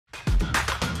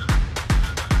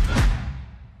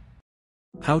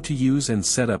How to use and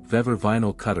set up Vevor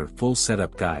Vinyl Cutter Full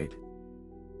Setup Guide.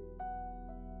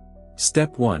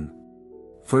 Step 1.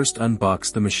 First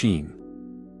unbox the machine.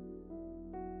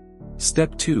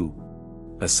 Step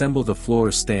 2. Assemble the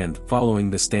floor stand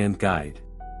following the stand guide.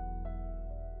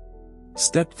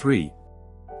 Step 3.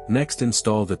 Next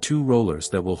install the 2 rollers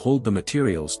that will hold the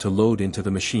materials to load into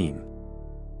the machine.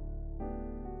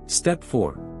 Step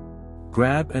 4.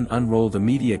 Grab and unroll the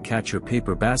media catcher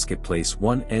paper basket. Place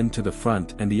one end to the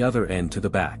front and the other end to the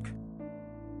back.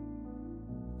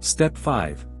 Step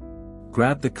 5.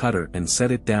 Grab the cutter and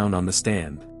set it down on the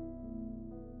stand.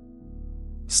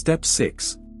 Step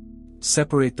 6.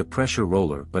 Separate the pressure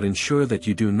roller but ensure that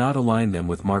you do not align them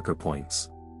with marker points.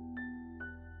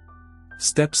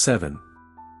 Step 7.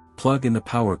 Plug in the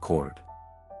power cord.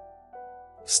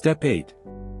 Step 8.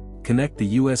 Connect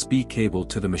the USB cable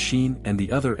to the machine and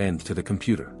the other end to the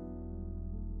computer.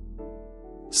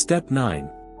 Step 9.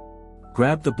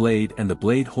 Grab the blade and the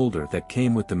blade holder that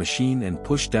came with the machine and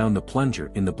push down the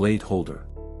plunger in the blade holder.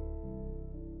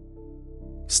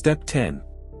 Step 10.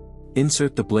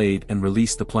 Insert the blade and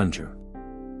release the plunger.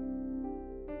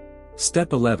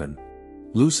 Step 11.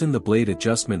 Loosen the blade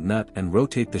adjustment nut and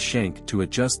rotate the shank to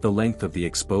adjust the length of the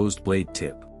exposed blade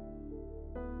tip.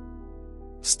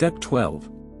 Step 12.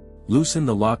 Loosen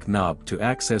the lock knob to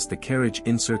access the carriage.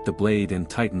 Insert the blade and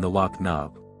tighten the lock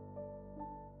knob.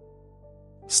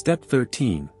 Step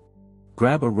 13.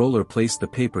 Grab a roller. Place the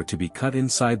paper to be cut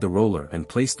inside the roller and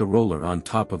place the roller on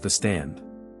top of the stand.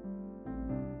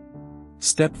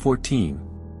 Step 14.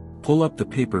 Pull up the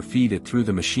paper, feed it through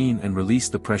the machine and release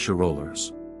the pressure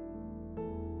rollers.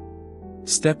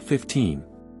 Step 15.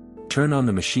 Turn on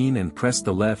the machine and press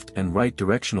the left and right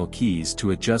directional keys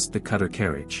to adjust the cutter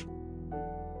carriage.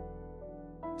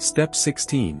 Step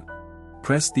 16.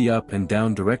 Press the up and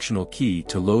down directional key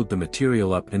to load the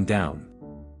material up and down.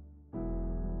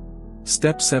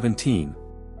 Step 17.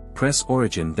 Press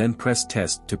origin then press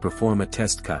test to perform a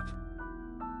test cut.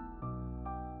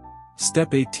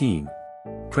 Step 18.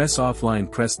 Press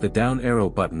offline, press the down arrow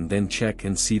button then check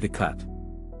and see the cut.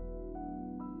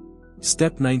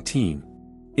 Step 19.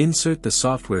 Insert the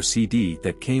software CD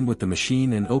that came with the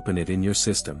machine and open it in your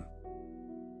system.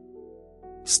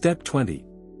 Step 20.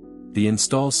 The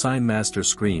Install Sign Master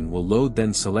screen will load,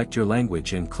 then select your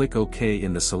language and click OK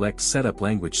in the Select Setup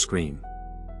Language screen.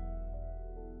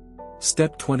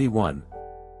 Step 21.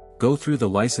 Go through the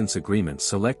license agreement,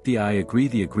 select the I agree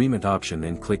the agreement option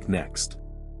and click Next.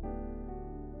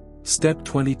 Step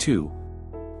 22.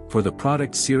 For the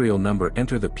product serial number,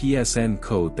 enter the PSN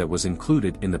code that was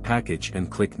included in the package and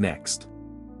click Next.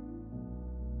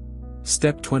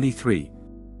 Step 23.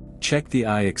 Check the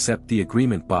I accept the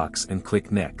agreement box and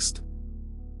click Next.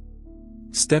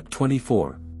 Step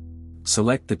 24.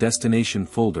 Select the destination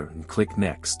folder and click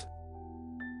Next.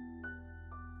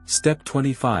 Step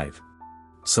 25.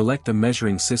 Select a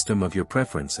measuring system of your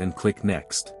preference and click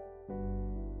Next.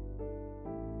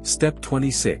 Step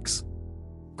 26.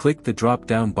 Click the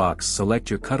drop-down box, select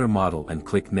your cutter model and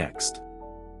click Next.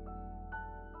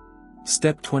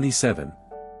 Step 27.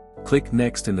 Click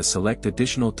Next in the Select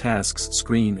Additional Tasks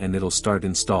screen and it'll start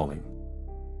installing.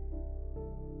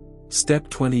 Step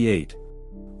 28.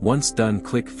 Once done,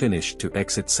 click Finish to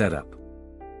exit setup.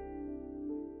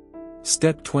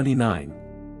 Step 29.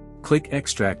 Click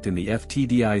Extract in the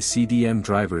FTDI CDM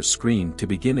drivers screen to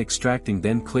begin extracting,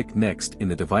 then click Next in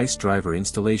the Device Driver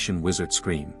Installation Wizard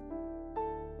screen.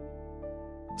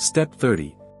 Step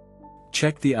 30.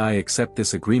 Check the I accept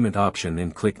this agreement option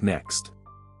and click Next.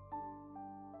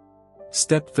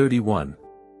 Step 31.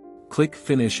 Click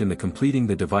Finish in the Completing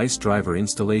the Device Driver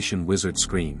Installation Wizard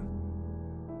screen.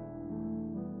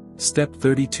 Step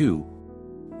 32.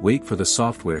 Wait for the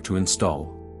software to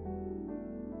install.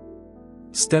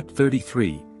 Step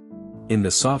 33. In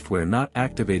the Software Not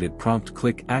Activated prompt,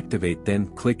 click Activate then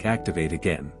click Activate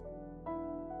again.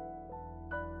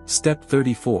 Step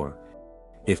 34.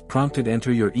 If prompted,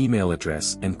 enter your email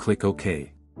address and click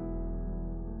OK.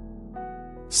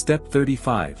 Step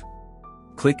 35.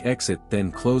 Click Exit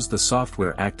then close the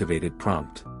software activated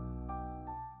prompt.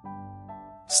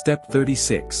 Step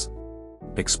 36.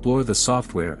 Explore the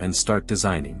software and start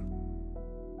designing.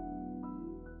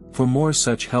 For more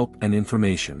such help and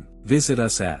information, visit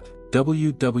us at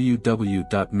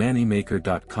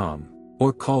www.mannymaker.com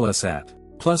or call us at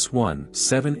 +1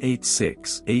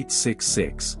 786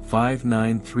 866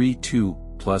 5932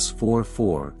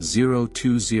 +44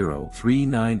 020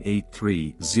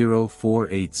 3983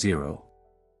 0480.